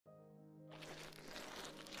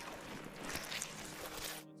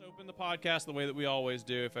the podcast the way that we always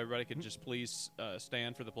do. If everybody could just please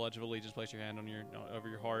stand for the Pledge of Allegiance, place your hand on your over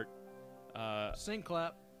your heart. Sing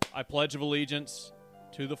clap. I pledge of allegiance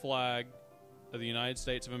to the flag of the United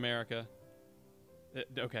States of America.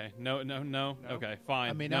 Okay, no. Okay, fine.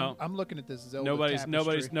 I mean, no. I'm looking at this Zelda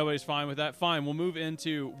Nobody's fine with that. Fine, we'll move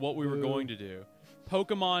into what we were going to do.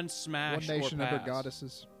 Pokemon Smash One nation or pass. under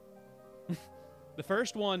goddesses. The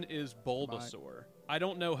first one is Bulbasaur. I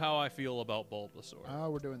don't know how I feel about Bulbasaur. Oh,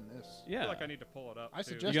 we're doing this. I Yeah. feel like I need to pull it up. I too.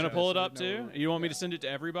 suggest You gonna pull it so up we too? know- You want me to send it to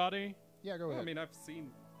everybody? Yeah, go Well, ahead. I mean, I've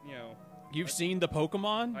seen, You've seen the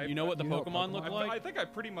Pokemon? You know what the you know Pokemon Pokemon. look like? I think I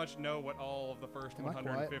pretty much know what all of the first Am I quiet?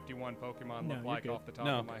 151 Pokemon No, look you're like good. off the top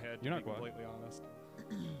No, of my head. To you're be not quiet. completely honest.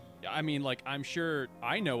 I mean, like, I'm sure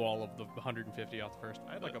I know all of the 150 off the first.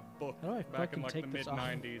 I had like a book How do I back in fucking like take the this mid off?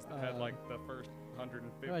 '90s that had like the first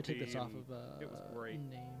 150. How do I take this off and of it was great.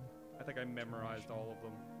 name? I think I memorized all of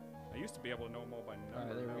them. I used to be able to know them all by All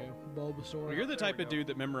number. right, there we now. go. Bulbasaur. Well, you're the There type we of go. dude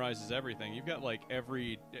that memorizes everything. You've got, like,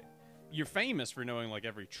 every... You're famous for knowing, like,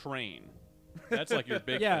 every train. That's, like, your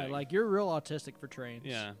big yeah, thing. like you're real autistic for trains.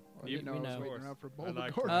 Yeah. I You- didn't know we I was know. waiting around for I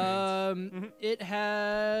like Bulbasaur. It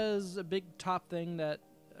has a big top thing that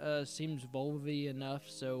seems Volvy enough,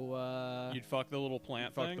 so You'd fuck the little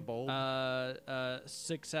plant Fuck thing? the bowl.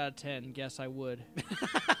 6 out of 10. Guess I would.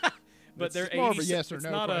 But they're It's more of a 80 yes or it's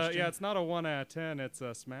no not question. it's not a 1 out of 10. It's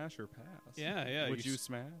a smash or pass. Yeah. Would you s-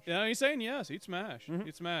 smash? Yeah, he's saying yes. He'd smash. Mhm.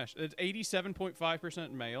 He'd smash. It's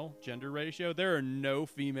 87.5% male gender ratio. There are no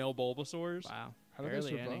female Bulbasaurs. Wow. How do they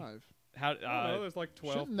Barely any. survive? How? I don't know, there's like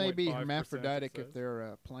 12. Shouldn't they be hermaphroditic if they're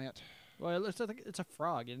a plant? Well, it's a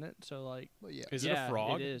frog, isn't it? So like, Well, yeah. Is it yeah, a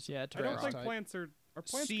frog? It is. Yeah, it's a I don't Grass frog. think type. plants are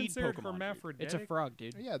plants Seed considered Pokemon, dude. hermaphroditic. It's a frog,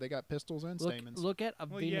 dude. Yeah, they got pistils and Look, stamens. look at a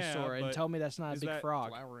Well, yeah, Venusaur and but tell me that's not a is big that frog.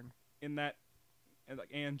 Flowering. in that and like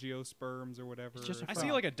angiosperms or whatever. It's just a I frog.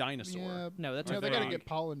 see like a dinosaur. Yeah, No, that's you know, a they frog. got to get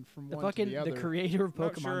pollen from The one fucking to the other. creator of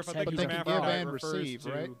Not Pokemon sure if I said think But they can give hermaphrodite and refers receive,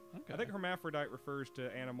 to, right? I think hermaphrodite refers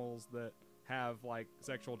to animals that have like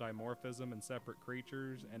sexual dimorphism in separate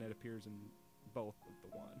creatures, and it appears in both of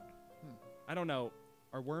the one. I don't know.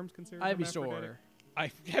 Are worms considered hermaphroditic? Ivysaur.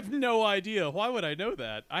 I have no idea. Why would I know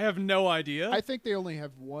that? I have no idea. I think they only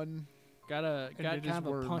have one. Got And kind it is of a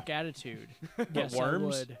worm. punk attitude. Yes,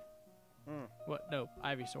 worms? I would. Mm. What? No,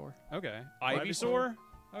 Ivysaur. Okay. Ivysaur? Ivysaur?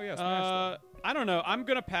 Oh yeah, smash I don't know. I'm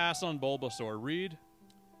gonna pass on Bulbasaur. Reed?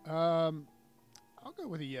 I'll go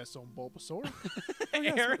with a yes on Bulbasaur. that.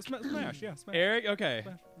 Yeah, Eric? smash. Yeah, smash. Eric? Okay.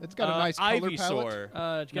 Smash. It's got a nice color palette. Ivysaur.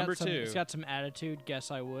 It's got Number some, 2. It's got some attitude.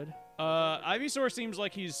 Guess I would. Ivysaur seems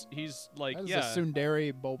like he's like, That is yeah. a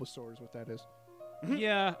Tsundere Bulbasaur is what that is.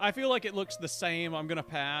 Yeah, I feel like it looks the same. I'm gonna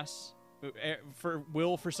pass. For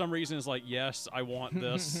Will, for some reason, is like, yes, I want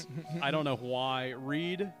this. I don't know why.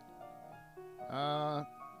 Reed? I'm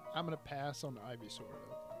gonna pass on Ivysaur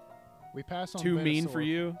though. We pass on Too mean Venusaur. for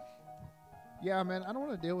you? Yeah, man, I don't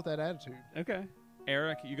want to deal with that attitude. Okay.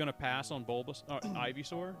 Eric, you gonna pass on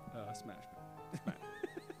Ivysaur? Smash.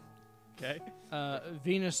 Okay.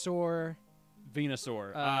 Venusaur.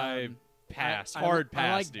 Venusaur. I pass. I Hard pass,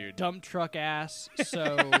 I like dude. dump truck ass.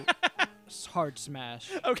 So hard smash.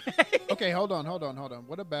 Okay. Okay, hold on.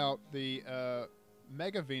 What about the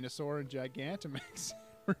Mega Venusaur and Gigantamax?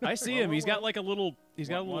 I see him. He's got like a little. He's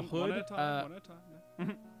got a little One hood. at a time. Uh, One at a time.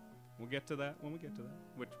 No. We'll get to that when we get to that,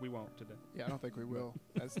 which we won't today. Yeah, I don't think we will.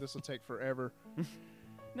 This will take forever.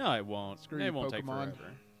 No, it won't. Screw it you, won't take Pokemon.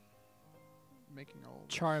 forever. Making all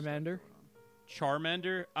Charmander.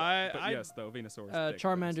 Charmander. But yes, though Venusaur. Is thick,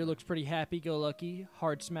 Charmander though, so- looks pretty happy-go-lucky.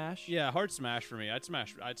 Hard smash. Yeah, hard smash for me. I'd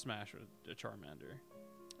smash with a Charmander.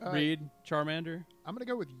 All right, Reed, Charmander. I'm gonna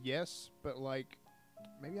go with yes, but like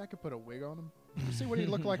maybe I could put a wig on him. Let's see what he'd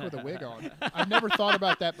look like with a wig on. I've never thought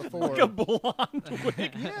about that before. Like a blonde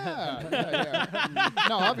wig. yeah.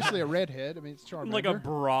 No, obviously a redhead. I mean, it's Charmander. Like a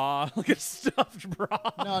bra, like a stuffed bra.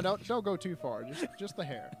 No, don't go too far. Just the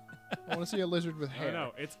hair. I want to see a lizard with hair.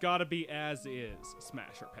 No, it's got to be as is.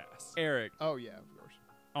 Smash or pass. Eric, Oh yeah, of course.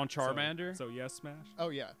 on Charmander. So yes, smash. Oh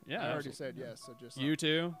yeah. Yeah, I already absolutely. said yes. So just You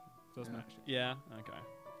too? So smash. Yeah. Okay.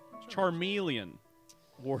 Charmeleon.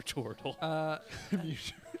 Wartortle.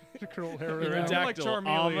 curl hair. You know, around. I like Pterodactyl.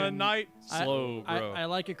 Charmeleon. Ammonite. Slow, bro. I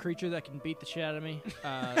like a creature that can beat the shit out of me.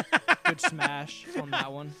 Good smash on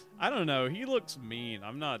that one. I don't know. He looks mean.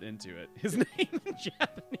 I'm not into it. His name in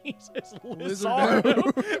Japanese is Lizardo.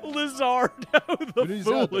 Lizardo. Lizardo the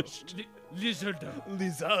Lizardo. foolish. Lizardo.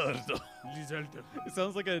 Lizardo. Lizardo. It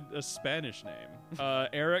sounds like a Spanish name.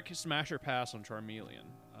 Eric, smash or pass on Charmeleon?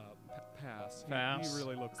 Pass. Pass. He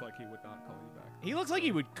really looks like he would not call you back. He looks like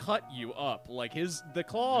he would cut you up. Like the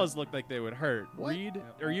claws look like they would hurt. What? Reed,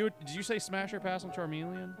 Yep. are you? Did you say smash or pass on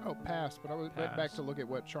Charmeleon? Oh, pass. But I went back Pass. to look at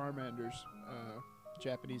what Charmander's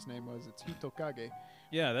Japanese name was. It's Hitokage.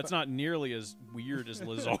 Yeah, that's not nearly as weird as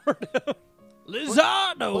Lizard.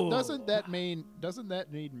 Lizardo! But doesn't that mean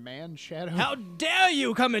man shadow? How dare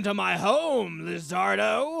you come into my home,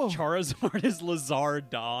 Lizardo? Charizard is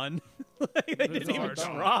Lizardon. Like, they didn't even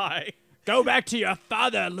Lizardon. try. Go back to your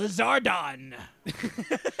father, Lizardon.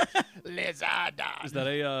 Lizardon. Is that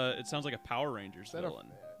a? It sounds like a Power Rangers that a- villain.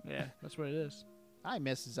 Yeah, that's what it is. I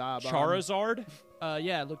miss Zarbon. Charizard?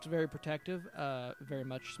 Yeah, it looked very protective. Very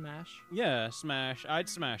much smash. Yeah, smash. I'd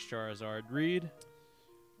smash Charizard. Reed?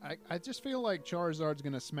 I just feel like Charizard's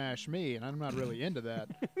gonna smash me, and I'm not really into that.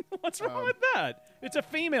 What's wrong with that? It's a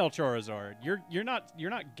female Charizard. You're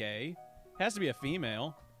not gay. Has to be a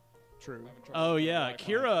female. True. Oh yeah,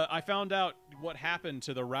 Kira. I found out what happened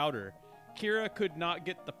to the router. Kira could not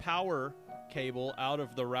get the power cable out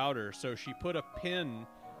of the router, so she put a pin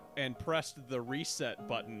and pressed the reset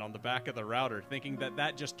button on the back of the router, thinking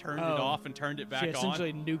that just turned it Oh. off and turned it back She on.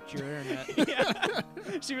 essentially nuked your internet.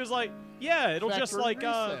 Yeah. She was like, "Yeah, it'll just Factory like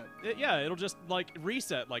reset. it'll just like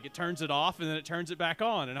reset. Like it turns it off and then it turns it back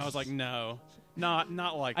on." And I was like, "No, not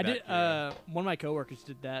like I that." did. Kira." One of my coworkers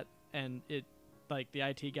did that, and it, like, the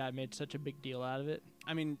IT guy made such a big deal out of it.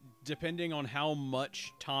 I mean, depending on how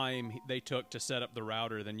much time they took to set up the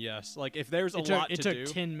router, then yes. Like if there's a lot It to took do,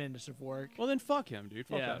 10 minutes of work. well then fuck him, dude.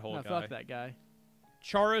 Fuck yeah, that whole no, guy. fuck that guy.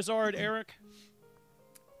 Charizard, Eric.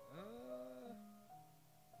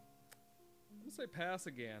 I'm gonna say pass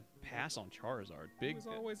again. Pass on Charizard. He Big. was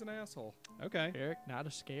always an asshole. Okay. Eric, not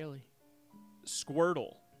a scaly.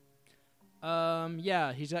 Squirtle.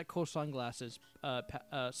 Yeah, he's got cool sunglasses.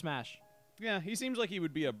 Smash. Yeah, he seems like he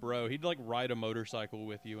would be a bro. He'd like ride a motorcycle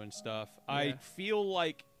with you and stuff. Yeah. I feel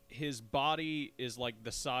like his body is like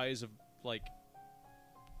the size of like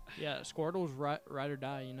Yeah, Squirtle's ride or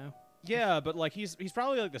die, you know? yeah, but like he's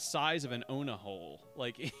probably like the size of an Ona hole.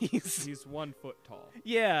 Like He's 1 foot tall.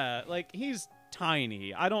 yeah, like he's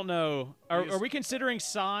tiny. I don't know. Are we considering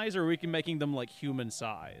size or are we making them like human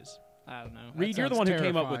size? I don't know. Reed, you're the sounds one who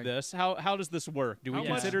came up with terrifying. this. How does this work? Do we How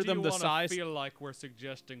consider much do them you the wanna size? feel like we're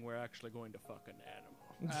suggesting we're actually going to fuck an animal?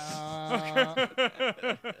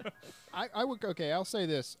 I would okay. I'll say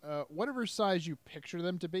this: whatever size you picture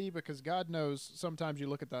them to be, because God knows sometimes you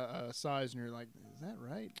look at the size and you're like, "Is that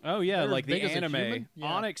right?" Oh yeah, They're like as big the as a anime. human?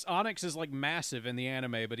 Yeah. Onyx is like massive in the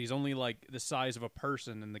anime, but he's only like the size of a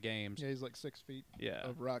person in the games. Yeah, he's like 6 feet Yeah.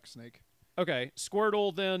 of rock snake. Okay,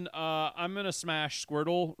 Squirtle. Then I'm gonna smash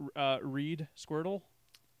Squirtle. Reed Squirtle.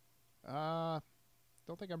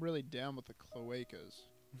 Don't think I'm really down with the cloacas.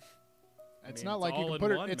 It's mean, not it's like you all can in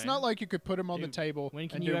put it. one, It's man. not like you could put them on the Dude, table when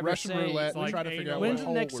can and you do ever Russian say roulette it's and like try to figure out anal? what When's the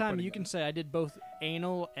hole next we're time putting you it can in. say I did both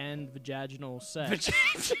anal and vaginal sex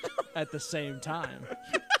at the same time?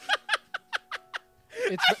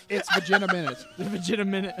 It's vagina minute. The vagina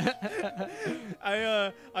minute.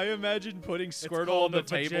 I imagine putting Squirtle on called the a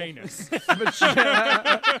table. vaginus.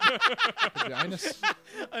 Vaginas.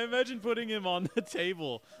 I imagine putting him on the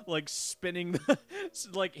table, like spinning,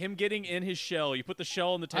 like him getting in his shell. You put the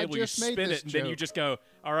shell on the table, you just made spin this it, and then you joke. just go,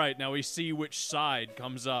 all right, now we see which side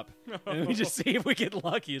comes up. And we just see if we get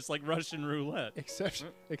lucky. It's like Russian roulette.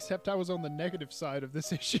 Except I was on the negative side of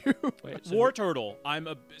this issue. Wait, so War Turtle. I'm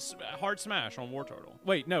a hard smash on War Turtle.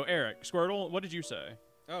 Wait, no, Eric. Squirtle, what did you say?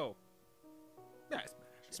 Oh. Yeah, smash.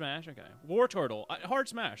 Smash? Okay. War Turtle. Hard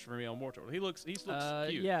smash for me on War Turtle. He looks cute.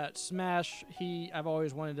 yeah, Smash. I've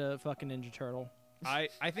always wanted to fuck a Ninja Turtle. I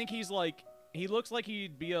think he's like, he looks like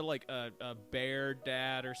he'd be a bear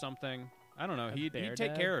dad or something. I don't know. He'd bear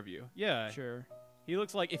take dad? care of you. Yeah. Sure. He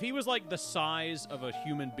looks like, if he was like the size of a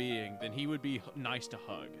human being, then he would be nice to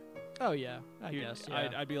hug. Oh yeah, I He- guess. Yeah.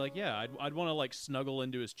 I'd be like, yeah, I'd want to like snuggle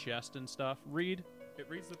into his chest and stuff. Reed? It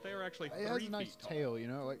reads that they are actually It 3 has feet a nice tall. tail, you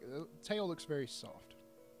know. Like the tail looks very soft.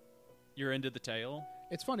 You're into the tail?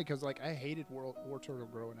 It's funny because like I hated War Turtle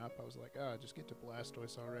growing up. I was like, just get to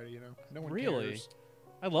Blastoise already, you know. No one Really? cares.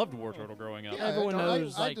 I loved War Turtle growing up. Yeah, Everyone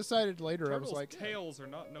knows, I like- decided later. I was Turtles' like, tails are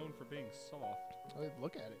not known for being soft.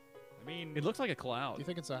 look at it. I mean, It looks like a Do cloud. you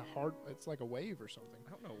think it's a hard? It's like a wave or something. I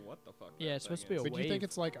don't know what the fuck. Yeah, that it's supposed to thing be a But do you think wave.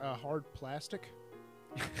 it's like a hard plastic?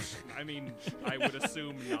 is. I mean, I would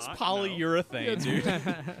assume not. It's no. polyurethane,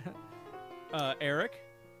 dude. Eric,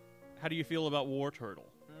 how do you feel about War Turtle?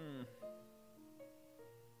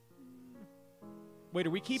 Wait, are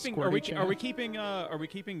we keeping? Are we Squirty keeping? Are we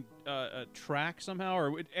keeping track somehow?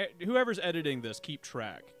 Or whoever's editing this, keep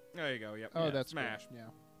track. There you go. Yep. Oh, yeah, that's smash. Cool.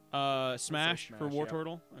 Yeah. Smash for Smash, War yep.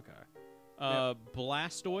 Turtle. Okay.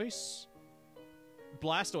 Blastoise.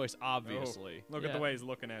 Blastoise, obviously. Look at Yeah. the way he's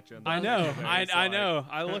looking at you. in I the know. picture. I It's I like- know.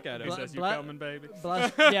 I look at He him. says, "You Bla- coming, baby?"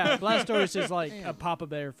 Blastoise is like a Damn. Papa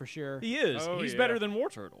Bear for sure. He is. Oh, He's yeah. better than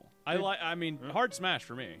Wartortle. I mean, hard smash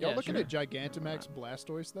for me. Y'all Yeah, looking sure. at Gigantamax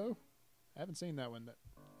Blastoise though? I haven't seen that one.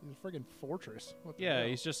 He's a friggin' fortress. What the Yeah, hell?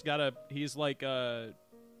 he's just got a. He's like a.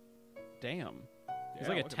 Damn. He's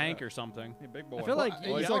Yeah, like a look at tank that. or something. Hey, big boy. I feel like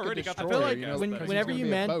Well, he's you like a already got the I destroyer, feel like you know, when, because he's whenever gonna you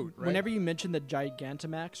be a boat, right? whenever you mention the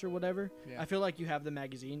Gigantamax or whatever, Yeah. I feel like you have the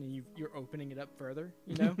magazine and you're opening it up further.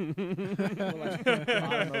 You know, Like,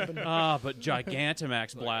 bottom open. But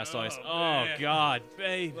Gigantamax Blastoise. oh, Oh, man. God,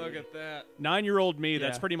 baby. Look at that. 9-year-old me,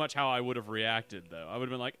 that's Yeah. pretty much how I would have reacted, though. I would have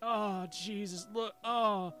been like, oh, Jesus, look.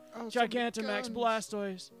 Oh, Oh, so many Gigantamax guns.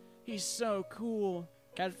 Blastoise. He's so cool.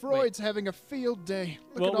 Cat- Freud's having a field day.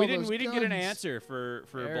 Look Well, at all we didn't those get an guns. answer for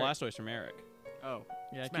Eric. Blastoise from Eric. Oh,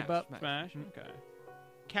 Yeah, Smash, keep up. Smash? Okay.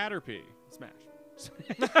 Caterpie. smash.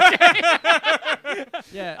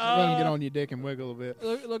 Yeah. Let him get on your dick and wiggle a bit.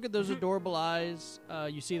 Look at those adorable eyes.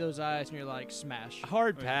 You see those eyes and you're like, smash.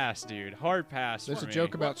 Hard pass, dude. Hard pass. There's for a me.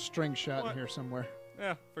 joke about string shot What? in here somewhere.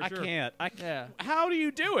 Yeah, for I sure. can't. Yeah. How do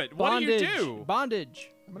you do it? What Bondage. do you do?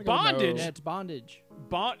 Bondage. I'm gonna Bondage? Yeah, it's bondage.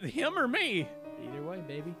 Him or me? Either way,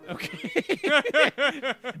 baby. Okay.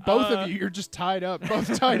 Both of you, you're just tied up.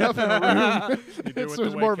 Both tied up in a room. You do This it the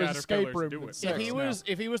was way more of an caterpillars escape room do than it. sex.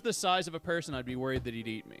 if he was the size of a person, I'd be worried that he'd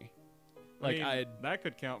eat me. Like I mean, I'd that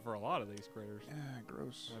could count for a lot of these critters.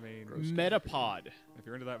 Gross. I mean, Gross. Metapod. if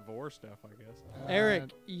you're into that vor stuff, I guess. Eric,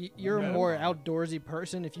 you're a Yeah. more outdoorsy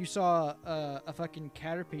person. If you saw a fucking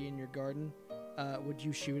caterpie in your garden, would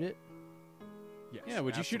you shoot it? Yes, Yeah,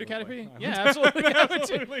 would you shoot a absolutely. caterpie? I would Yeah, absolutely. I would too.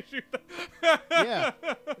 absolutely shoot that. Yeah,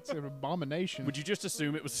 it's an abomination. Would you just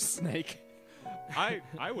assume it was a snake?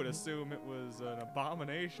 I would assume it was an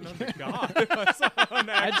abomination unto God. If I saw an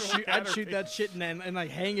I'd actual shoot caterpie. that shit and like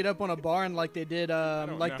hang it up on a barn like they did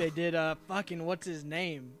don't know. they did fucking what's his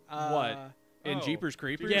name? What? In Oh. Jeepers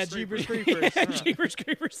Creepers? Yeah, Jeepers Creepers. Yeah, Jeepers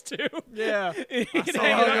Creepers too. Yeah. You can saw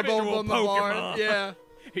hang an it up Hung up actual on the barn. Pokemon. Yeah.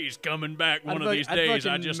 He's coming back one I'd of fuck- these I'd days. I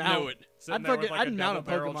fucking just mount- know it. Sitting I'd there with fucking- like I'd a mount a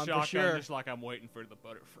double-barreled Pokemon for shotgun, sure. just like I'm waiting for the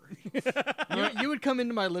Butterfree. You would come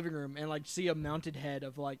into my living room and like see a mounted head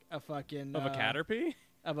of like a fucking Of a caterpie?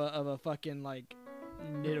 of a fucking like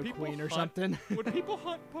Nidoqueen people or hunt- something. Would people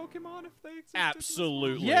hunt Pokemon if they existed?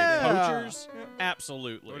 Absolutely. Yeah. Poachers? Yeah.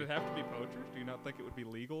 Absolutely. Would it have to be poachers? Do you not think it would be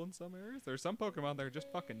legal in some areas? There's some Pokemon that are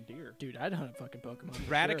just fucking deer. Dude, I'd hunt a fucking Pokemon. for sure.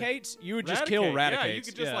 Raticates? You would just kill Raticates. Yeah, you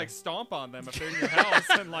could just like stomp on them if they're in your house,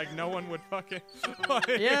 and like no one would fucking. Like,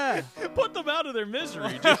 Yeah. put them out of their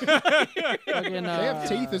misery. Dude. Fucking, They have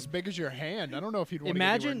teeth as big as your hand. I don't know if you'd want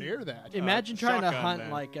Imagine- to get anywhere near that. Imagine trying to shotgun hunt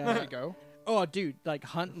then. like There you go. oh dude, like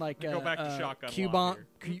hunt like Go back to shotgun Cubone, law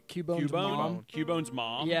Cubone's mom. Cubone's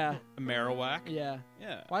mom. Yeah. Marowak. Yeah.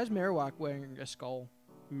 Yeah. Why is Marowak wearing a skull?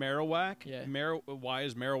 Marowak? Yeah. Why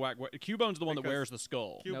is Marowak... Cubone's the one that Because wears the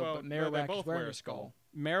skull. Cubone, No, but they Marowak both is wearing wear a skull.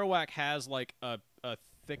 Marowak has like a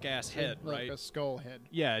thick-ass head, Like right? a skull head.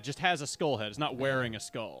 Yeah, it just has a skull head. It's not wearing a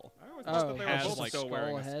skull. I always Oh, thought that they has, were both like, still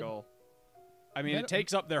wearing a skull head? skull. I mean, Meta- it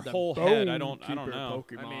takes up their the whole head. I Bone don't Keeper know.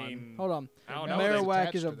 Pokemon. I mean, Hold on. I don't know. Marowak They- Marowak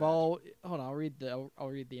attached is to that. evolved. Hold on, I'll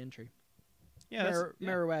read the entry. Yeah, that's,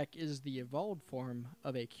 Marowak is the evolved form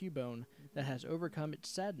of a Cubone that has overcome its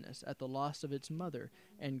sadness at the loss of its mother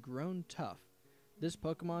and grown tough. This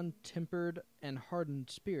Pokemon tempered and hardened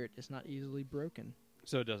spirit is not easily broken.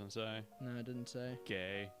 so it doesn't say. No, it didn't say.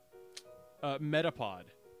 Gay. Metapod.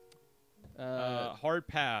 Hard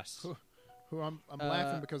pass. Who I'm Uh,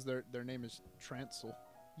 laughing because their name is Trancel.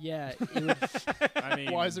 Yeah, it, would, I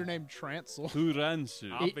mean, Why is their name Trancel?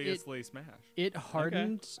 Huransu. obviously Smash? it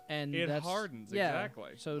hardens and It that's, hardens, yeah,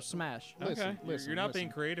 exactly. So smash. Listen, Okay. listen, You're not listen.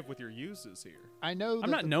 being creative with your uses here. I know. That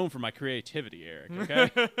I'm not the- known for my creativity, Eric.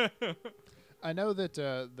 Okay. I know that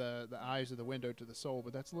the eyes are the window to the soul,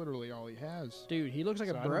 but that's literally all he has. Dude, he looks like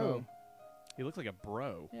So a I don't bro. know. he looks like a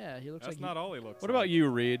bro. Yeah, he looks That's like not all he looks What like. about you,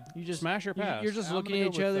 Reed? You just- smash or pass? You're just I'm looking gonna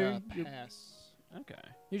at go each with, other. You're, pass. okay.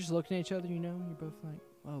 you're just looking at each other. You know, you're both like,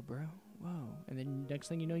 "Whoa, bro, whoa," and then next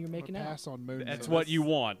thing you know, you're I'm making gonna out. pass on Moon. That's Moon. what you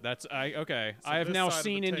want. That's okay. So I have this now side of the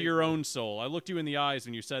seen into table. your own soul. I looked you in the eyes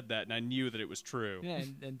when you said that, and I knew that it was true. Yeah,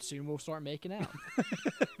 and soon we'll start making out.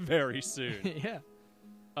 Very soon. yeah.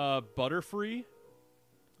 Butterfree.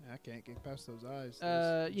 I can't get past those eyes.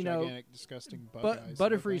 Those you know, gigantic, disgusting bug But eyes.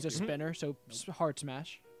 Butterfree's No, a thank you. spinner, so hard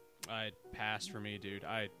smash. I pass for me, dude.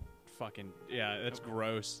 I fucking that's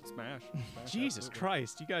gross. Smash? Smash, Jesus absolutely.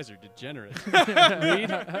 Christ, you guys are degenerate.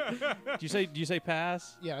 Reed, do you say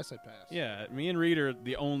pass? Yeah, I said pass. Yeah, me and Reed are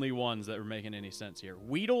the only ones that were making any sense here.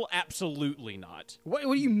 Weedle, absolutely not. What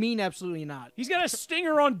do you mean? Absolutely not. He's got a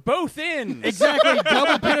stinger on both ends. Exactly,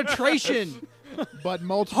 double penetration. but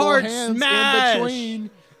multiple Hard hands smash! in between.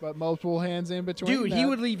 But multiple hands in between. Dude, he that.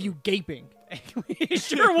 would leave you gaping. He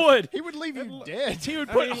sure would. He would leave you dead. He would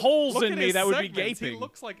I put mean, holes look in at me his that would be segments. gaping. He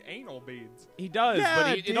looks like anal beads. He does, Yeah,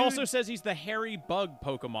 but it dude. also says he's the hairy bug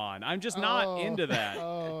Pokemon. I'm just not Oh. into that.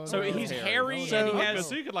 Oh, So no. he's Hairy. hairy So- and he Oh, has.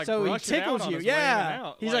 so you could like So he brush it out tickles on you. his way in and Yeah.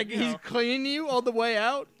 out. He's like you he's know. cleaning you all the way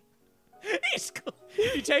out.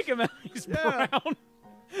 You take him out, he's Yeah. brown.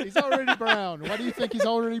 He's already brown. Why do you think he's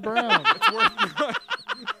already brown?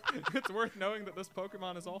 It's worth knowing that this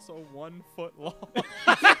Pokemon is also 1 foot long.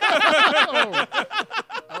 oh.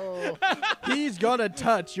 Oh. He's gonna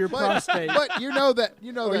touch your But, prostate. but you know that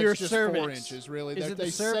Or that's your just cervix. 4 inches. Really, Is They- it the they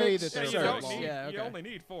say cervix? that Yeah, they're you, foot don't long. need, Yeah, you okay. only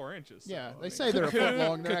need 4 inches. Yeah, so, I they mean- say they're a foot Kakuna-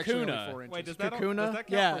 long. They're actually only Kakuna. 4 inches. Wait, does that, does Kakuna. that count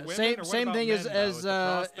Yeah, for women, same or what same about thing men, as though? as Is the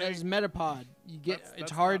cross as thing? Metapod. You get That's it's not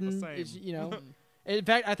the hardened. same. It's, you know. In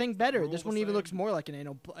fact, I think better. Rule This the one even same. looks more like an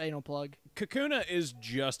anal plug. Kakuna is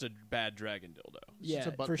just a bad dragon dildo. Yeah,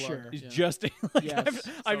 a butt for plug. sure. He's Yeah. just like Yes.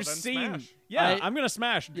 I've then seen. smash. Yeah, I- I'm gonna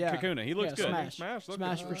smash Yeah. Kakuna. He looks Yeah, good. smash. Smash, look,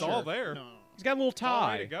 Smash it's, for it's all sure. there. No. He's got a little It's all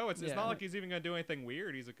ready tie. to go. It's Yeah. not like he's even going to do anything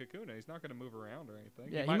weird. He's a Kakuna. He's not going to move around or anything.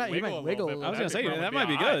 Yeah, he he might might wiggle. wiggle A a little little bit, I was gonna but say, that'd that be might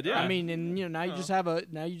be alright, good, yeah. right? I mean, and you know, now you Oh. just have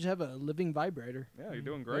a living vibrator. Yeah, you're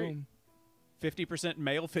doing great. Boom. 50%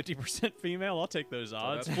 male, 50% female. I'll take those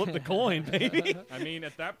odds. that's- Flip the coin, baby. I mean,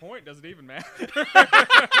 at that point, does it even matter?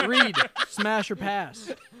 Read, smash or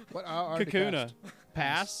pass. What? I already Kakuna.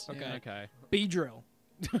 passed. Pass. Okay. Okay. Beedrill.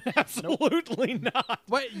 Absolutely not.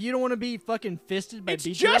 What? You don't want to be fucking fisted by It's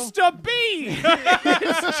Beedrill? just a bee.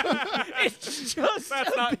 it's just.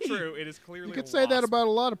 That's a not bee. true. It is clearly. You could a say that wasp. about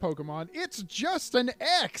a lot of Pokemon. It's just an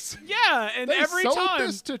X. Yeah, and They every sold time,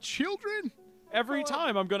 this to children. every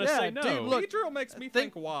time I'm gonna Yeah, say no. dude, look, Beedrill makes me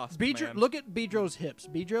think- think wasp. Beedrill, man. look at Beedrill's hips.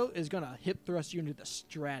 Beedrill is gonna hip thrust you into the You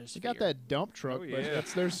stratosphere. got that dump truck, Oh, but yeah.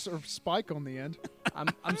 there's a spike on the end.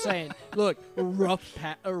 I'm saying, look, a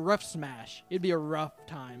rough smash. It'd be a rough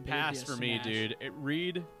time. but it'd Pass be a for me, smash. dude.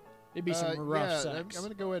 Read. It'd be some rough yeah, sex. I'm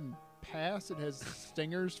gonna go ahead and pass. It has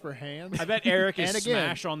stingers for hands. I bet Eric is and again,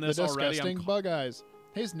 smash on this the already. disgusting bug eyes.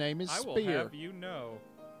 His name is I will Spear. have you know.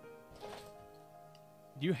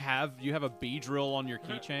 You have a bee drill on your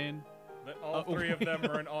keychain. That all Oh, three of them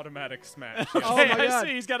are an automatic smash. Oh Okay, my I God.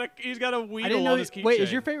 see. He's got a I didn't Weedle know. on his keychain. Wait,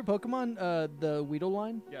 is your favorite Pokemon the Weedle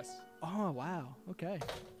line? Yes. Oh wow. Okay.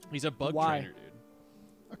 He's a bug Why? trainer,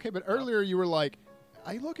 dude. Okay, but earlier you were like,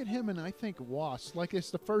 I look at him and I think wasp. Like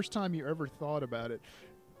it's the first time you ever thought about it.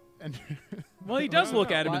 And Well, he does No,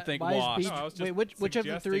 look no, at him why- and think why is wasp. Beedrill- No, I was just Wait, which of the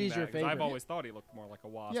suggesting three is your that, 'cause I've favorite? always thought he looked more like a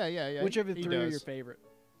wasp. yeah. Which of the he three are does. your favorite?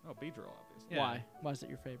 Oh, Beedrill, obviously. Yeah. Why? Why is it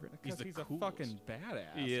your favorite? He's Because the he's a coolest. fucking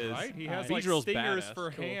badass. He is. Right? He Alright. has like Beedrill's stingers badass.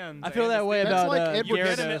 for Cool. hands. I feel and that his way That's about like uh, Edward You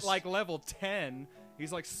get him Gyarados. at like level 10.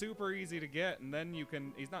 He's like super easy to get, and then you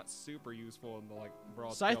can. He's not super useful in the like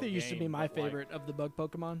broad. Scyther scale used to be game, my but, like, favorite of the bug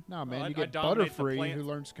Pokemon. No, man, I- you I get dominate the Butterfree, plant. who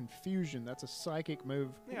learns Confusion. That's a psychic move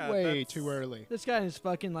Yeah, way that's- too early. This guy has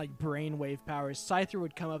fucking like brainwave powers. Scyther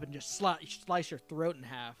would come up and just slice your throat in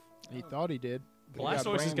half. He thought he did. but he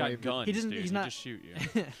Blastoise has got brainwaved. guns. He doesn't- Dude. he's He'll not- just shoot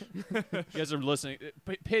you. You guys are listening.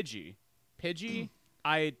 Pidgey,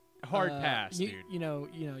 I hard pass, you,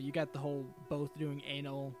 dude. You got the whole both doing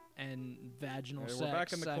anal and vaginal Hey, sex. we're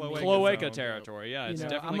back in the I mean, cloaca Cloaca zone. territory. Yeah, you it's know,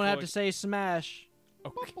 definitely. I'm gonna have to cloaca- say smash.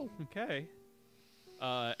 Okay.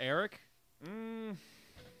 Eric. Mm,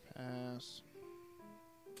 Pass.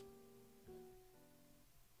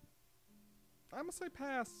 I'm gonna say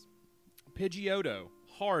pass. Pidgeotto,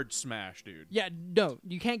 hard smash, dude. Yeah, no,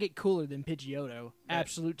 you can't get cooler than Pidgeotto.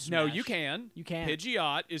 Absolute smash. No, you can. You can.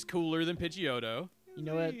 Pidgeot is cooler than Pidgeotto. You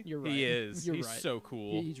know what? You're right. He is. You're He's right. so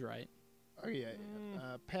cool. He's right. Oh yeah.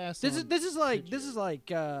 Pass. This is on this is like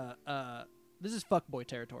Pidgeotto. this is fuckboy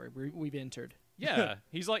territory we've entered. Yeah,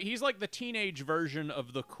 he's like the teenage version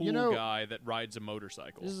of the cool You know- guy that rides a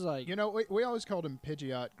motorcycle. This is like You know, we always called him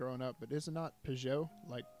Pidgeot growing up, but is it not Peugeot,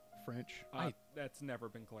 like French? That's never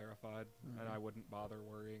been clarified, and I wouldn't bother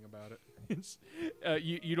worrying about it.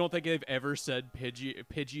 You don't think they've ever said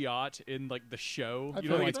Pidgeot in like the show? I You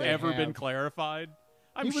feel don't think like it's they ever been have. clarified?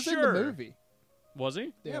 I'm He was sure. in the movie. Was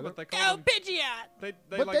he? Yeah, but they Go called him. Pidgeot.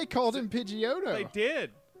 But like, they called him Pidgeotto. They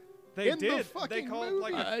did. They In the did. They fucking called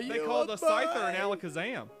movie. like they You called a Scyther mine. an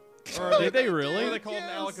Alakazam. Did they really? Or they called Yes.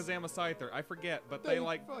 an Alakazam a Scyther. I forget, but They they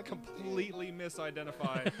like fucking completely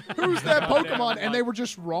misidentified. Who's that Goddamn, Pokemon? And they were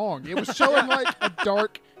just wrong. It was showing like a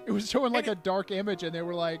dark. It was showing like a dark image, and they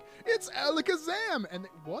were like, "It's Alakazam," and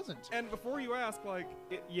it wasn't. And before you ask, like,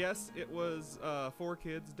 yes, it was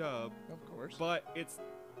 4Kids dub, Of course. but it's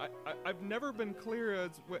I've never been clear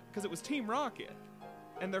as because it was Team Rocket,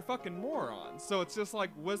 and they're fucking morons. So it's just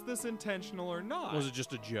like, was this intentional or not? Was it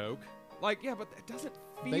just a joke? Like, yeah, but it doesn't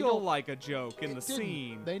They feel don't- like a joke in It the didn't.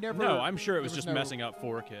 scene. They never. No, I'm sure it was there just no- messing up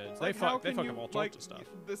 4 kids. Like, they how fuck can them you, all like, sorts of stuff.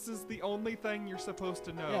 This is the only thing you're supposed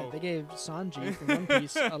to know. Yeah, they gave Sanji from One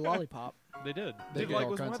Piece a lollipop. They did. They Did, get like,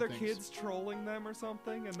 all was one kinds of their of things. kids trolling them or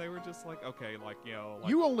something, and they were just like, okay, like, you know, like,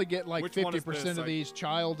 You only get like which one is 50% this? of Like- these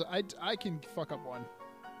child. I can fuck up one.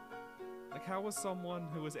 like, how was someone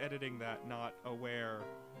who was editing that not aware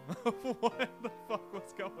of what the fuck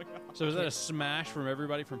was going on? So is that a smash from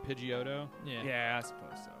everybody from Pidgeotto? Yeah. Yeah, I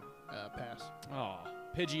suppose so. Pass. Oh,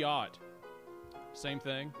 Pidgeot. Same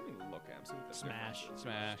thing. Let me look at him. See what the Smash. difference is.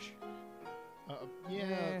 Smash.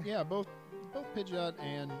 Yeah. Both Pidgeot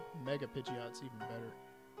and Mega Pidgeot's even better.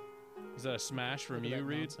 Is that a smash from Look at you, that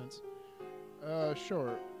Reed? nonsense.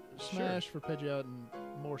 Sure. Smash for Pidgeot and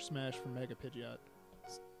more smash for Mega Pidgeot.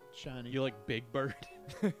 It's shiny. You like Big Bird?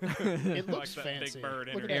 It looks Like that big fancy. bird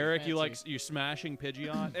Look at energy. that Eric, you fancy. like you smashing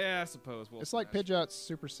Pidgeot? Yeah, I suppose we'll It's like smash. Pidgeot's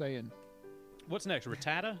Super Saiyan. What's next?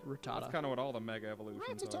 Rattata? Rattata. That's kind of what all the mega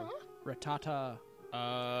evolutions are. Rattata.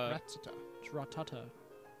 Rattata. It's Rattata.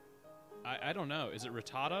 I don't know. Is it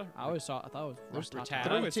Rattata? I always thought. I thought it was There's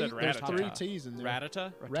Rattata. I always said There's Rattata. 3 T's in there.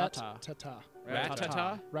 Rattata? Rattata. Rattata.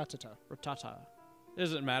 Rattata? Rattata. Rattata.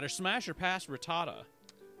 Doesn't matter. Smash or pass Rattata?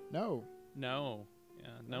 No. No. Yeah,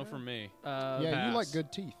 no from me. Yeah, pass. you like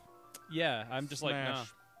good teeth. Yeah, I'm just like, nah.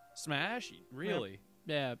 Smash. Smash? Really?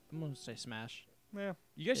 Yeah, I'm gonna say smash. Yeah.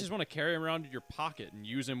 You guys just want to carry him around in your pocket and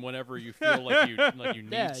use him whenever you feel like you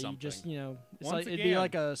need Yeah, something. you just it's Once like it'd be again,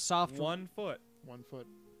 like a soft 1 foot. 1 foot.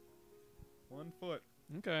 1 foot.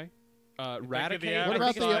 Okay. of the Raticate. What average about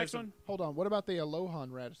I think is the next one? Hold on. What about the Alohan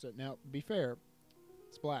Rattata? Now, be fair,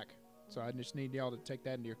 it's black, so I just need y'all to take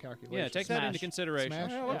that into your calculation. Yeah, take that into Smash. consideration.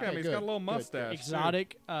 Smash. Yeah, look Okay, at him. He's good, got a little good, good. mustache. too.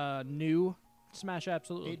 exotic, new smash. He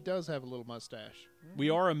Absolutely. does have a little mustache. We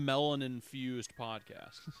are a melon-infused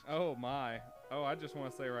podcast. Oh, my. Oh, I just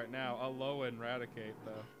want to say right now, Alolan Raticate,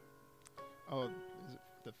 though. Oh, is it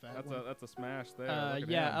the fat one? That's a smash there. Look at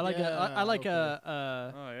Yeah, him. I like I like okay.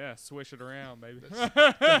 Oh, yeah. Swish it around, baby.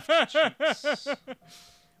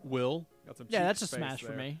 Will, Got some yeah, cheek that's a space smash for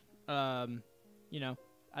there. me. I'd you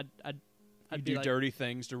be do like, dirty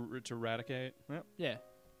things to eradicate. yeah.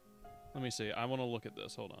 Let me see. I want to look at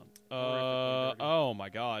this. Hold on. Horrifically dirty. Oh my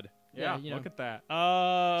God. Yeah, you look know. at that.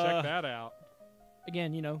 Check Check that out.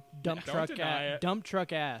 Again, dump Don't truck deny it. dump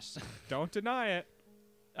truck ass. Don't deny it.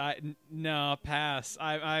 No, pass.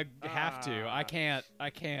 I have to. Ah. I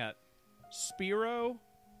can't. Spiro.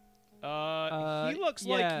 He looks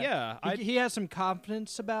yeah. like He has some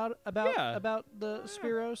confidence about Yeah. the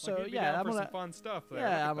Spiro, so Like, he'd be yeah, down I'm for gonna some fun stuff there.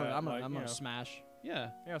 yeah, Look I'm at that, gonna like, I'm you gonna know. smash. yeah.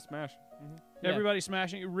 Yeah, smash. Yeah. Everybody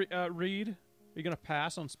smashing. Reed, are you gonna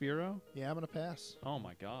pass on Spiro? Yeah, I'm gonna pass. Oh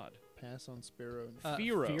my God. Pass on Spiro.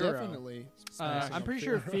 Firo. Definitely. smashing I'm on pretty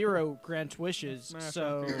sure Firo. Firo grants wishes, Smash on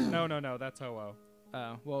so Fury. No, that's Ho-Oh.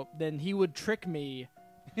 well then he would trick me.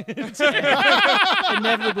 Inevitably,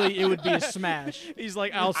 it would be a smash. He's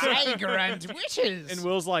like, I'll I grant wishes. And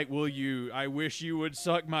Will's like, will you? I wish you would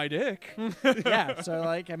suck my dick. Yeah, so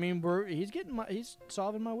like I mean, he's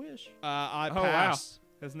solving my wish. I Oh, wow. pass.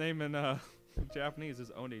 His name in Japanese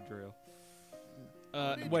is Onidrill.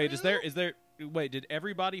 Wait, wait, did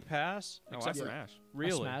everybody pass? No, I Except for- smash.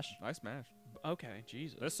 Really? Smash. I smash. Okay,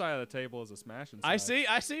 Jesus. This side of the table is a smashing side. I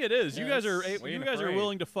see it is. Yeah, You guys are it's- we you ain't guys are afraid.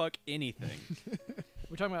 willing to fuck anything.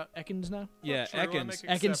 We're talking about Ekans now. Yeah, True, I make Ekans.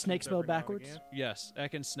 exceptions snake spelled every now and backwards? again. Yes,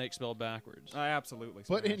 Ekans snake spelled backwards. I absolutely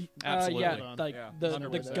But smash. in Absolutely. Yeah, Hold on. like Yeah, the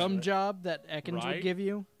underway that. gum job that Ekans would Right? give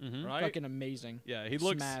you, Mhm. Right? fucking amazing. Yeah, he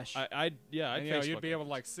looks. Smash. I'd And, you know, you'd Facebook be him. able to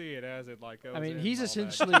like see it as it like goes. I mean, in he's and all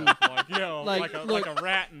that essentially- stuff. like like, like a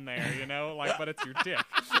rat in there, you know, like but it's your dick.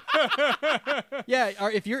 Yeah,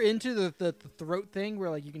 or if you're into the throat thing where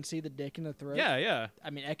like you can see the dick in the throat. Yeah. I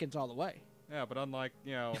mean Ekans all the way. Yeah, but unlike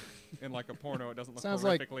in like a porno, it doesn't look Sounds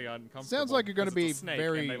like- horrifically uncomfortable. Sounds like you're going to 'cause be it's a snake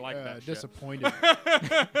very and they like that shit. disappointed.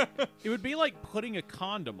 It would be like putting a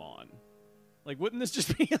condom on. Like, wouldn't this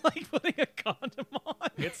just be like putting a condom on?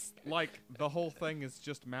 It's like the whole thing is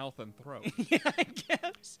just mouth and throat. Yeah, I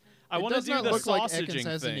guess. I It want to does do not the look like sausaging Ekans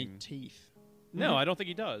has any thing. teeth. No, I don't think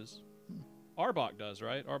he does. Arbok does,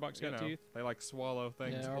 right? Arbok's You got know, teeth. they like swallow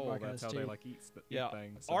things Yeah, whole. Arbok That's has how they teeth. like eat Yeah,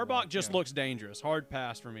 things. So, Arbok like, just you know. looks dangerous. Hard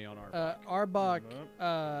pass for me on Arbok.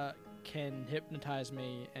 Arbok can hypnotize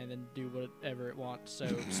me and then do whatever it wants. So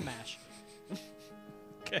smash.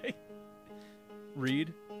 Okay.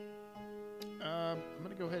 Reed. I'm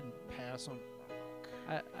going to go ahead and pass on.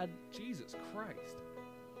 I Jesus Christ.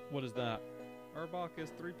 What is that? Arbok is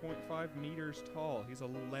 3.5 meters tall. He's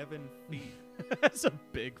 11 feet. That's a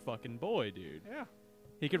big fucking boy, dude. Yeah.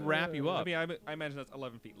 He could wrap you I up. mean, I imagine that's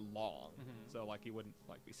 11 feet long. So like he wouldn't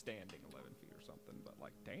like be standing 11 feet or something. But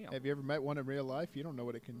like, damn. Have you ever met one in real life? You don't know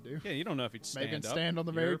what it can do. Yeah, you don't know if he'd Maybe stand up. stand on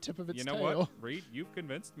the very You're- tip of its you know tail. what, Reed? You've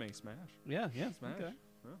convinced me. Smash. Yeah, yeah. Smash. Okay.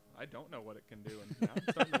 Well, I don't know what it can do, and now I'm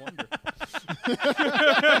starting to wonder.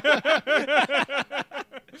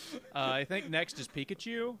 I think next is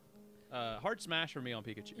Pikachu. Hard smash for me on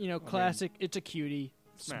Pikachu. You know, classic. It's a cutie.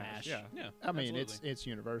 Smash. Yeah. Yeah, I mean, absolutely. it's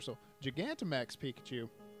universal. Gigantamax Pikachu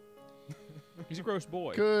He's a gross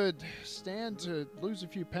boy. could stand to lose a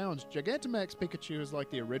few pounds. Gigantamax Pikachu is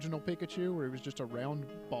like the original Pikachu, where he was just a round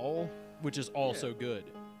ball. Which is also good,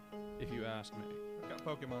 if you ask me. I've got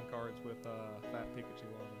Pokemon cards with Fat Pikachu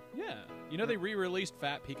on them. Yeah, you know they re-released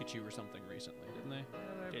Fat Pikachu or something recently, didn't they? Yeah,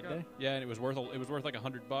 they've Did got- they? Yeah, and it was worth like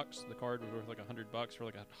 $100. The card was worth like $100 for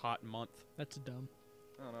like a hot month. That's dumb.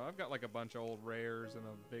 I don't know. I've got like a bunch of old rares in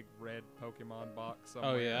a big red Pokemon box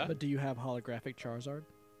somewhere. Oh, yeah? But do you have holographic Charizard?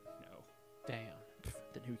 No. Damn.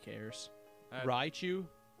 Then who cares? I had- Raichu.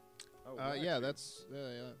 oh, Yeah, Raichu. that's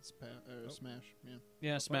Oh. Smash. Yeah,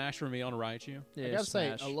 Yeah, smash for me on Raichu. Yeah, I gotta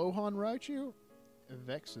Smash. say, Alohan Raichu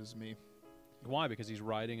vexes me. Why? Because he's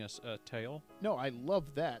riding a tail. No, I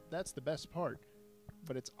love that. That's the best part.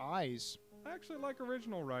 But its eyes, I actually like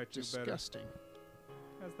original Raichu better. disgusting.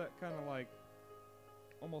 Has that kind of like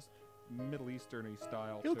almost Middle Eastern-y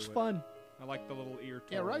style He looks to it. fun. I like the little ear.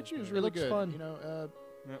 Yeah, twirls Raichu is there. really looks good. fun. You know,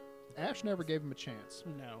 Yep. Ash never gave him a chance.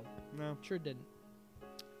 No, No. sure didn't.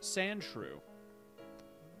 Sandshrew.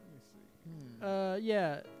 Let me see.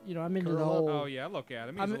 Yeah, you know, I'm into the Curl up. whole. Oh yeah, look at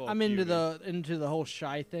him. He's a little I'm into cutie. into the whole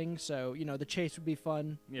shy thing. So you know, the chase would be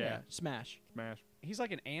fun. Yeah. Smash. Smash. He's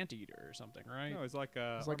like an anteater or something, right? No, he's like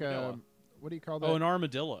a. It's like armadillo. a, what do you call that? Oh, an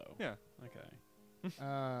armadillo. Yeah. Okay.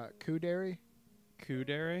 Kudari,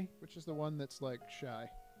 Kudere. which is the one that's like shy.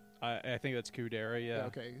 I think that's Kudere. Yeah.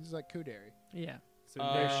 Okay, he's like Kudari. Yeah. So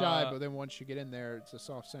Uh, They're shy, but then once you get in there, it's a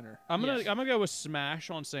soft center. I'm Yes. gonna go with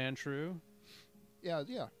smash on Sandshrew. Yeah.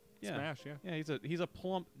 Yeah. Smash, yeah. Yeah, he's a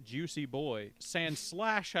plump, juicy boy. Sand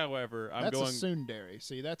Slash, however, I'm That's going a tsundere.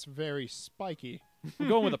 See, that's very spiky. I'm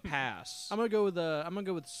going with a pass. I'm gonna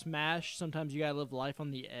go with Smash. Sometimes you gotta live life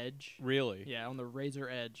on the edge. Really? Yeah, on the razor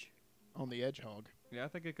edge. On the hedgehog. Yeah, I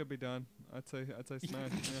think it could be done. I'd say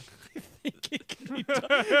Smash.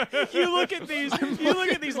 You look at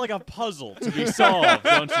these like a puzzle to be solved,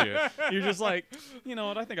 don't you? You're just like, you know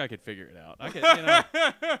what? I think I could figure it out. I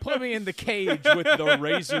could, put me in the cage with the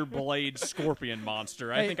razor blade scorpion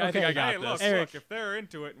monster. I Hey, think I okay. got Hey, this. look, Eric. if they're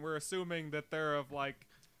into it, and we're assuming that they're of like,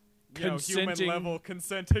 you know, Consenting- human level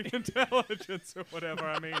consenting intelligence or whatever.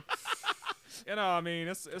 I mean,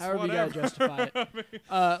 it's However you whatever. gotta justify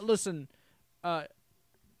it. Listen,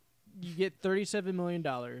 you get $37 million,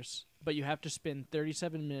 but you have to spend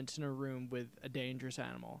 37 minutes in a room with a dangerous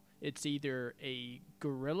animal. It's either a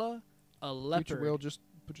gorilla, a Future Will, leopard,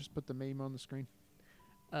 just put the meme on the screen.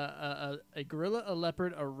 a gorilla, a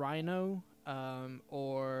leopard, a rhino,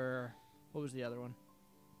 or what was the other one?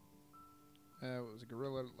 It was a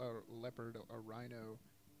gorilla, a leopard, a rhino,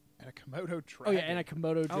 and a Komodo Oh dragon. yeah, and a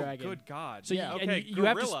Komodo Oh, dragon. good God. So Yeah. you, and Okay, you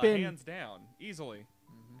have to gorilla, spend. hands down, easily.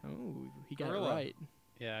 Oh, he got Gorilla. it right.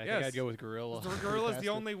 Yeah, I think Yes. I'd go with gorilla. The gorilla's the Bastard.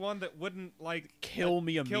 only one that wouldn't like Kill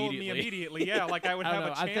me kill me immediately. Yeah, like I would I don't have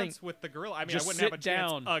know, a I think- chance with the gorilla. I mean, Just I wouldn't have a sit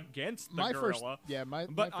chance down. against the my first, gorilla. yeah, my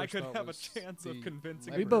But my I first could thought have a was chance of the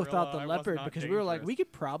convincing We the both gorilla thought the I was leopard not because we were like, dangerous. we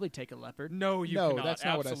could probably take a leopard. No, you No, cannot. that's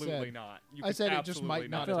not what I Absolutely said. not. You I could said it just might absolutely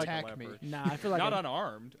not take a attack me. leopard. Nah, I feel like Not it-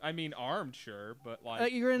 unarmed. I mean, armed, sure, but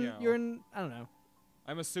like you're in. you know, You're in. I don't know.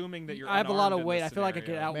 I'm assuming that you're. I have a lot unarmed of in weight. this I feel like I could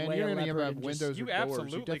scenario. outweigh Man, you're a gonna leopard. have and just- windows You with doors.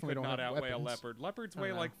 absolutely You definitely could don't not have outweigh weapons. a leopard. Leopards I weigh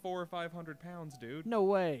don't like 400 or 500 pounds, dude. No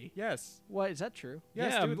way. Yes. What is that true?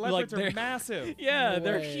 Yes, Yeah, dude. like Leopards they're- are massive. Yeah, No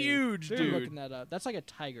they're way. huge, I'm dude. looking that up. That's like a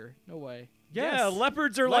tiger. No way. Yeah, Yes.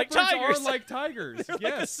 leopards are like Leopards tigers. Are like tigers. They're like the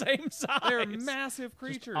yes. same size. They're massive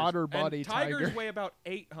creatures. otter And body tigers tiger. weigh about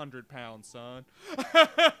 800 pounds, son.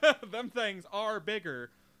 Them things are bigger.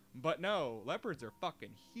 But no, leopards are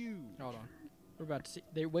fucking huge. Hold on. We're about to see.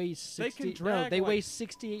 They weigh 60. can drag, they weigh like-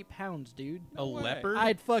 68 pounds, dude. A way. leopard?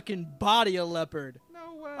 I'd fucking body a leopard.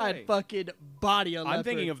 No way. I'd fucking body a leopard. I'm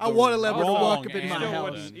thinking of I the want a leopard to wrong walk up in my animal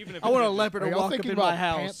house. then. Even if I it want a did- leopard Are to y'all walk up thinking in about my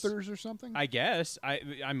house. panthers or something? I guess.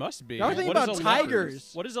 I must be. I was thinking What is about a leopard?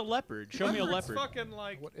 tigers. What is a leopard? Show me a Leopards leopard. fucking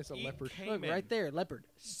like What is a eat leopard? Look, caiman. right there, leopard,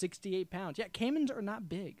 68 pounds. Yeah, caimans are not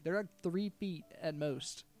big. They're like 3 feet at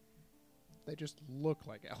most. They just look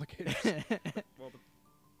like alligators. Well,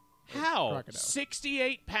 How? Crocodile.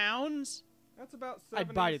 68 pounds? that's about 70.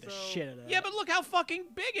 I'd body the so shit out of that. Yeah, but look how fucking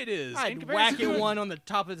big it is. in I'd comparison whack to it a- one on the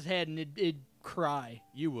top of his head and it'd cry.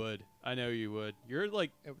 You would. I know you would. You're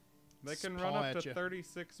like, they can Paw run up at to ya.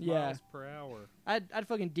 36 Yeah. miles per hour. I'd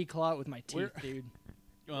fucking declaw it with my teeth, We're- dude.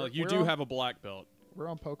 well, We're- you we're do on- have a black belt. We're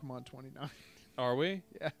on Pokemon 29. Are we?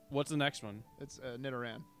 Yeah. What's the next one? It's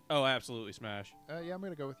Nidoran. Oh, absolutely smash. Yeah, I'm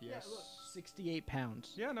gonna go with yes. 68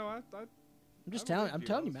 pounds. Yeah, no, I I'm just I telling. believe I'm you.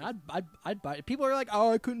 telling you, I man. I'd buy it. People are like,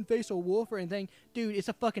 oh, I couldn't face a wolf or anything. Dude, it's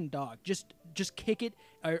a fucking dog. Just kick it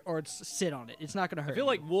or sit on it. It's not gonna hurt. I feel you.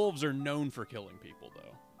 like wolves are known for killing people, though.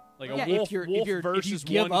 Like yeah, a wolf, if you're wolf if you're versus if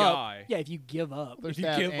you give one up, guy. yeah, if you give up, There's you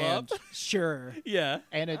that give and, up? sure. Yeah.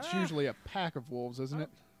 and it's usually a pack of wolves, isn't it?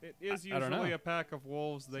 It is I don't know. usually a pack of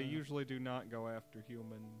wolves. They So- usually do not go after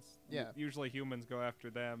humans. Yeah. Usually humans go after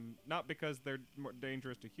them, not because they're more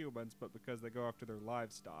dangerous to humans, but because they go after their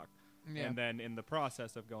livestock. Yeah. And then in the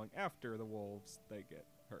process of going after the wolves, they get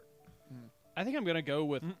hurt. I think I'm gonna go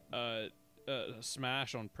with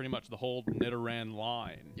smash on pretty much the whole Nidoran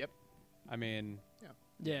line. Yep. I mean,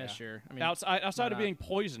 Yeah, sure. I mean, outside why of not? being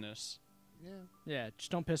poisonous. Yeah. yeah, just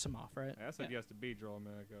don't piss them off, right? I said yes to Beedrill a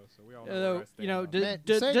minute ago, so we all know Although, where I stand you know, on does, Man,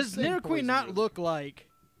 does, same- does same Nidoqueen poison, not really. look like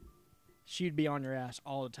she'd be on your ass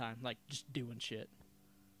all the time, like just doing shit?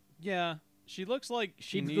 Yeah. She looks like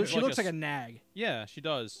she She needs looks like a a nag, Yeah, she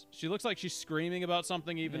does. She looks like she's screaming about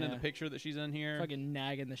something even in the Yeah. picture that she's in here. fucking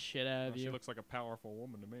nagging the shit out Well, of she you. looks like a powerful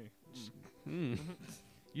woman to me.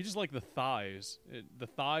 You just like the thighs. The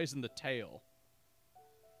thighs and the tail.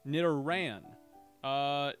 Nidoran.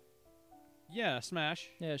 Yeah, smash.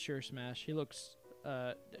 Yeah, sure, smash. He looks.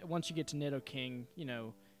 Once you get to Nidoking, you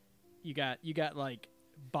know, you got like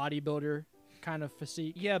bodybuilder kind of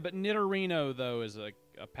physique. Yeah, but Nidorino though is a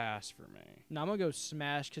pass for me. No, I'm gonna go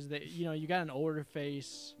smash because you got an older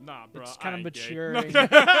face. Nah, bro. It's kind I of ain't gay. maturing.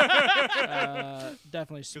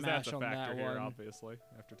 Definitely Because smash that's a on factor that here, one. obviously,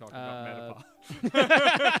 after talking about menopause.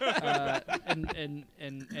 And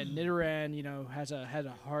Nidoran, you know, has a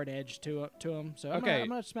hard edge to him. So Okay. I'm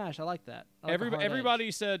gonna smash. I like that. I like the hard edge.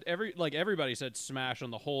 Everybody said everybody said smash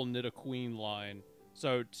on the whole Nidoqueen line.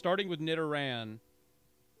 So starting with Nidoran,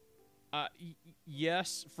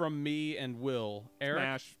 yes from me and Will. Eric,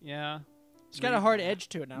 Smash. yeah. It's got a hard edge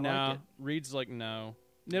to it. And I no, like Reed's like no.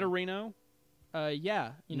 Nidorino, it.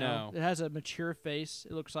 Yeah, you know, No. it has a mature face.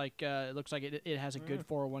 It looks like it has a good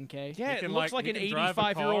 401k. yeah, He it can, looks like he an can drive a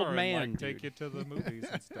 85-year-old car man. and, like, take dude. you to the movies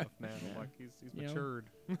and stuff now. Like he's You know? matured.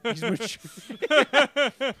 He's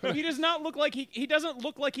mature. He does not look like he doesn't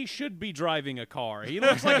look like he should be driving a car. He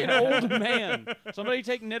looks like an old man. Somebody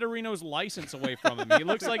take Nidorino's license away from him. He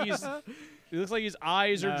looks like he looks like his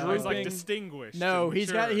eyes are No. drooping. He's like distinguished. No, and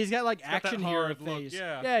he's got mature. like got that action hero hard look, face.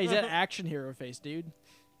 yeah. He's got action hero face, dude.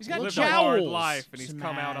 He's He got lived jowls. a hard life and he's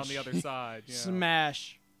come out on the Smash. other side. Yeah.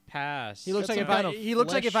 Smash. Pass. He looks Got like some if kind I of he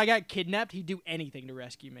looks like if flesh. I got kidnapped, he'd do anything to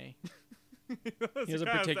rescue me. He has a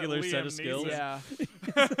Guy that particular set of Liam skills. Neeson- Yeah,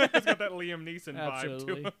 He's got that Liam Neeson vibe to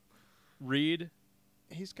absolutely. him. Reed.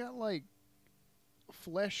 He's got like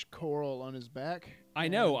flesh coral on his back. I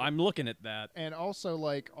know. I'm looking at that. And also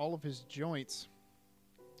like all of his joints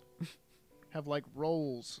have like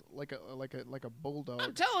rolls, like a bulldog.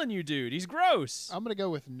 I'm telling you, dude. He's gross. I'm gonna go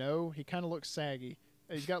with no. He kind of looks saggy.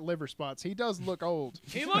 He's got liver spots. He does look old.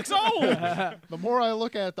 He looks old. The more I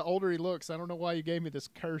look at it, the older he looks. I don't know why you gave me this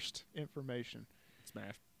cursed information.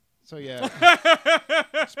 Smash. So yeah,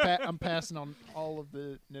 I'm passing on all of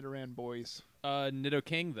the Nidoran boys.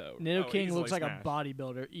 Nidoking though. Nidoking easily looks like smash. a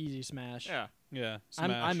bodybuilder. Easy smash. Yeah. Yeah. I'm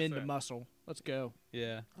Smash. into Smash. muscle. Let's go.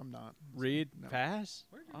 Yeah. I'm not. Reed. No. Pass.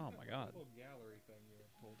 Oh my god.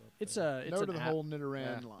 It's a No an to the app. whole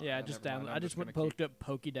Nidoran line. Yeah, I just never mind, download. I'm I just just went and gonna poked up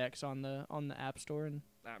Pokédex on the App Store and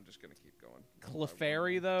I'm just gonna keep going.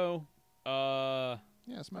 Clefairy though.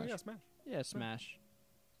 Yeah, smash. Oh, yeah, smash. yeah, smash.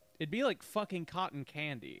 It'd be like fucking cotton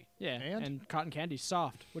candy. Yeah, And? and cotton candy's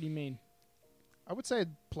soft. What do you mean? I would say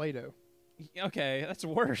Play-Doh. Okay, that's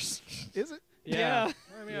worse. Is it? Yeah.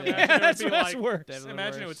 I mean, Yeah. imagine it would that's be that's like, worse. Definitely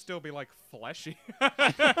imagine it worse. would still be like fleshy.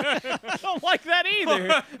 I don't like that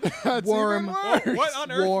either. That's Warm. even worse. What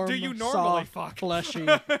on earth Warm, do you normally soft, fuck? fleshy.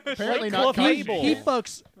 Apparently Like not Clefable. cotton. He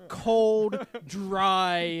fucks cold,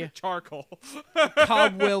 dry, Charcoal.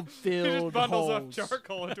 cobweb He just filled bundles holes. up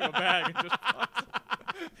charcoal into a bag and just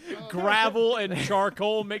Gravel and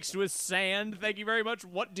charcoal mixed with sand. Thank you very much.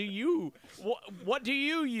 What do you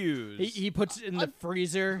use? He puts it in the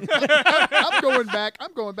freezer. I'm going back.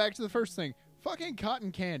 I'm going back to the first thing. Fucking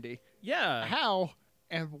cotton candy. yeah. How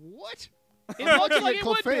and what? It I'm looks looking like at it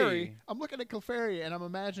would Clefairy. be. I'm looking at Clefairy, and I'm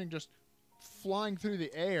imagining just flying through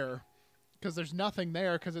the air because there's nothing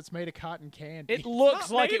there because it's made of cotton candy. It looks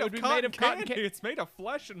Not like made it would of be made of cotton candy. candy. It's made of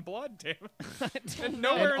flesh and blood, damn it. And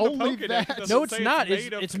nowhere And in the only Pokédex that- does No, it it's say not. It's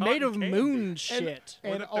It's made of cotton candy. moon shit.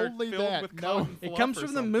 Or and that they're only filled that. with No, cotton It fluff comes or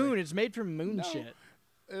from the something. moon. It's made from moon No. shit.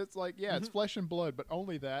 It's like, yeah, it's flesh and blood, but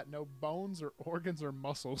only that. No bones or organs or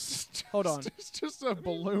muscles. Hold on. It's just a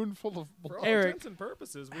balloon full of For blood. all Eric, intents and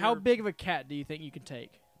purposes, we How were big of a cat do you think you can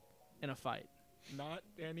take in a fight? not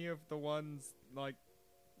any of the ones like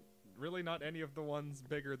really not any of the ones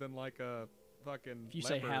bigger than like a fucking. If you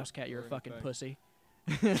say leopard house cat, you're or a fucking anything. pussy.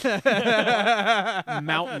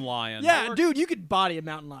 Mountain lion. Yeah, dude, you could body a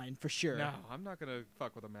mountain lion for sure. No, I'm not gonna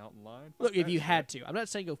fuck with a mountain lion. Look, Fuck if that you shit. had to. I'm not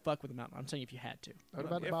saying go fuck with a mountain. I'm saying if you had to. What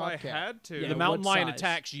about a if I bobcat? had to, Yeah, The what mountain lion size?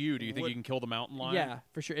 attacks you. Do you think Would- you can kill the mountain lion? Yeah,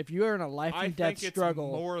 for sure. If you are in a life I and death think it's struggle,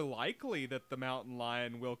 more likely that the mountain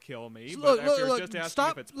lion will kill me. Look, but look, if you're look, just asking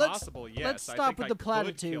stop. if it's Let's- possible, yes. let's I stop think with I the could kill a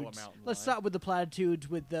platitudes. mountain Let's lion. stop with the platitudes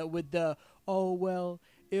with the oh well,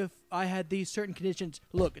 if I had these certain conditions.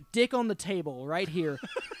 Look, dick on the table right here.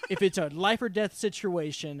 If it's a life or death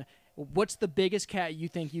situation, what's the biggest cat you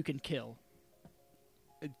think you can kill?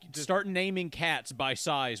 Start naming cats by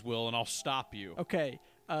size, Will, and I'll stop you. Okay,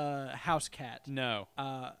 house cat. No.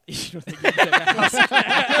 You don't think you can kill a house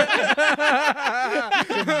cat?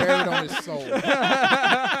 Been buried on his soul.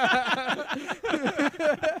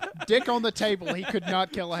 Dick on the table. He could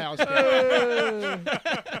not kill a house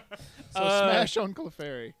cat. So smash on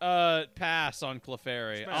Clefairy. Pass on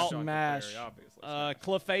Clefairy. Smash I'll on Smash. Clefairy, obviously.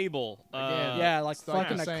 Clefable. Again. Yeah, like It's like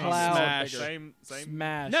fucking the a same. cloud. Smash. Same.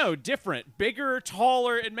 Smash. No, different. Bigger,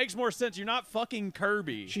 taller. It makes more sense. You're not fucking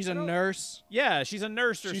Kirby. She's a nurse. Yeah, she's a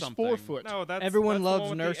nurse or She's something. 4 foot. No, that's Everyone that's loves the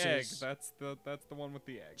one with the egg. nurses. That's the one with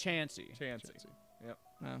the egg. Chansey. Chansey. Yep.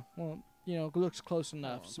 Oh, well, looks close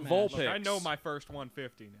enough. Smash. Vulpix. Look, I know my first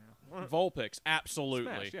 150 now. Vulpix,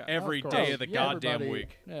 absolutely. Smash, yeah. Every Of day course. of the Yeah, goddamn everybody-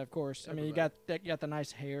 week. Yeah, of course. I mean, you got the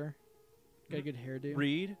nice hair. Got a good hairdo.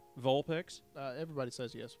 Reed, Vulpix. Everybody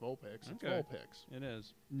says yes, Vulpix. It's Okay. Vulpix. It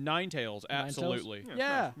is. Ninetales, absolutely.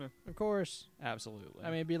 Yeah, Smash. of course. Absolutely. I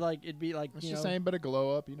mean, it'd be like It's the same, but a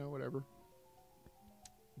glow up, whatever.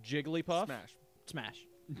 Jigglypuff. Smash. Smash.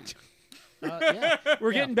 Yeah.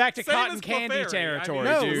 We're getting back to Same cotton as candy Clefairy. territory, I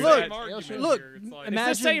mean, No, dude. it's look, the same argument look, here. It's like, It's imagine-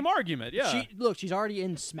 the same argument, yeah. She's already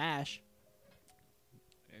in Smash.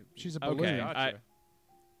 She's a Okay. balloon. Gotcha.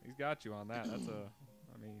 He's got you on that. That's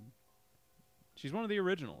I mean, She's one of the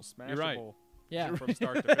originals. smashable. You're right. Yeah. From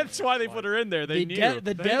start to finish. That's why they put her in there. They The knew. devs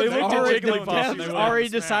They looked at already, Jigglypuff the and devs they already went,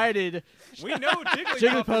 "Smash." decided We know Jigglypuff is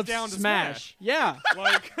Jigglypuff down to Smash. Yeah.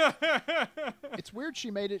 Like, It's weird she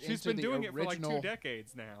made it she's into been the doing it for like original. 2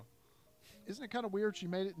 decades now. Isn't it kind of weird she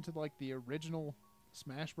made it into like the original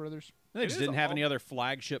Smash Brothers? They It just is didn't have all- any other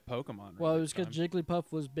flagship Pokemon. Well, right it was at the because time.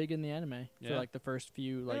 Jigglypuff was big in the anime for Yeah. like the first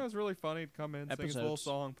few Yeah, it like. was really funny to come in, sing his little episodes.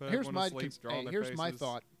 song, put Here's everyone my to sleep, draw on their here's my faces.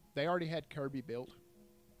 thought. They already had Kirby built,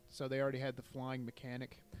 so they already had the flying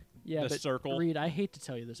mechanic. Yeah, The but circle. Reed, I hate to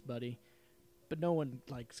tell you this, buddy, but no one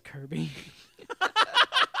likes Kirby.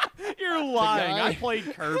 You're lying. guy- I played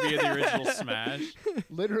Kirby in the original Smash.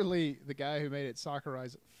 Literally, the guy who made it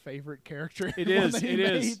Sakurai's favorite character. It the one is, that he it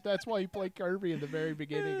is. made. That's why he played Kirby in the very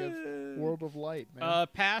beginning of World of Light, man.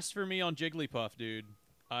 Pass for me on Jigglypuff, dude.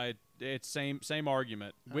 It's same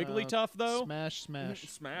argument. Wigglytuff though. Smash. Smash.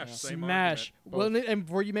 Yeah. Same Smash. argument. Well, and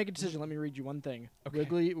before you make a decision, let me read you one thing. Okay.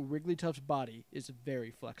 Wigglytuff's body is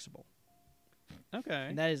very flexible, Okay.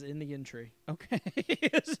 and that is in the entry. Okay.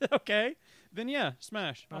 Okay. Then yeah,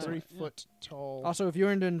 Smash. 3 foot tall. Also, if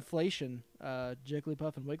you're into inflation,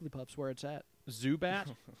 Jigglypuff and Wigglypuff's where it's at.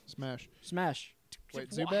 Zubat. Smash. Smash. Wait,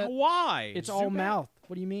 Wh- Zubat? Why? It's all Zubat? mouth.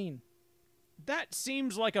 What do you mean? That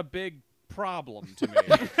seems like a big problem to me.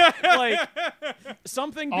 Like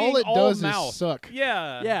something being All it does mouth. is suck.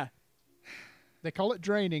 Yeah. Yeah, They call it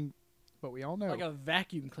draining, but we all know. like a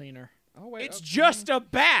vacuum cleaner. Oh wait, It's just a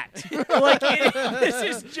bat. Like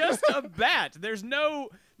this is just a bat. There's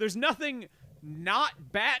nothing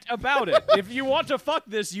not bat about it. If you want to fuck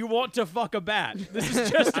this, you want to fuck a bat. This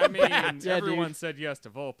is just a I mean, bat. Yeah, everyone dude. said yes to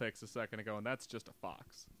Vulpix a second ago, and that's just a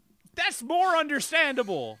fox. That's more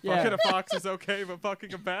understandable. Yeah. Fucking a fox is okay, but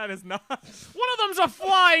fucking a bat is not. One of them's a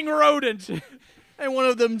flying rodent. And one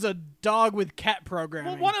of them's a dog with cat Well,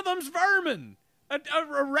 programming. one of them's vermin. A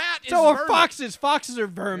rat is so are vermin. foxes. Foxes are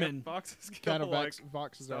vermin. Yeah, foxes kill kind of like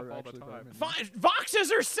foxes stuff are all the actually time. vermin.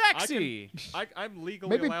 Foxes are sexy. I'm legally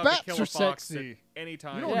Maybe allowed bats to kill are a fox sexy. at any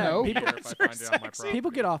time. You don't Yeah, know. people- If I Bats find are it on my sexy. property.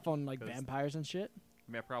 People get off on like 'Cause- vampires and shit.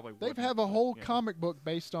 I mean, I probably They wouldn't, have a but, whole you know. comic book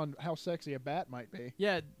based on how sexy a bat might be.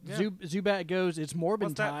 Yeah, Yeah. Zubat goes. It's Morbin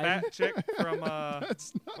What's that time. bat chick from?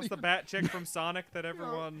 That's not What's the bat chick from Sonic that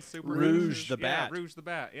everyone super Rouge uses? the Bat. Yeah, Rouge the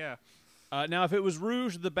Bat. Yeah. Now, if it was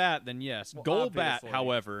Rouge the Bat, then yes. Well, Golbat, obviously.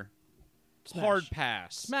 however, Smash. hard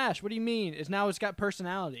pass. Smash. What do you mean? It's got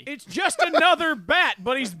personality. It's just another bat,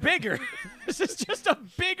 but he's bigger. This is just a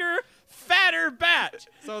bigger, fatter bat.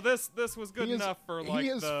 So this was good He is- enough for he like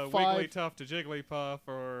is the 5 Wigglytuff to Jigglypuff,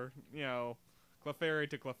 or Clefairy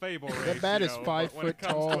to Clefable. That bat is 5 but when it foot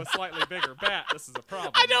comes tall. to a slightly bigger bat, this is a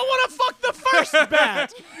problem. I don't want to fuck the first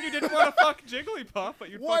bat. You didn't want to fuck Jigglypuff, but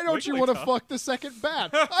you. Why don't you want to fuck the second bat?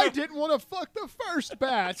 I didn't want to fuck the first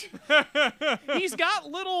bat. He's got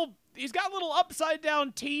little upside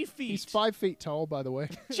down T feet. He's 5 feet tall, by the way.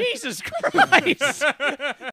 Jesus Christ.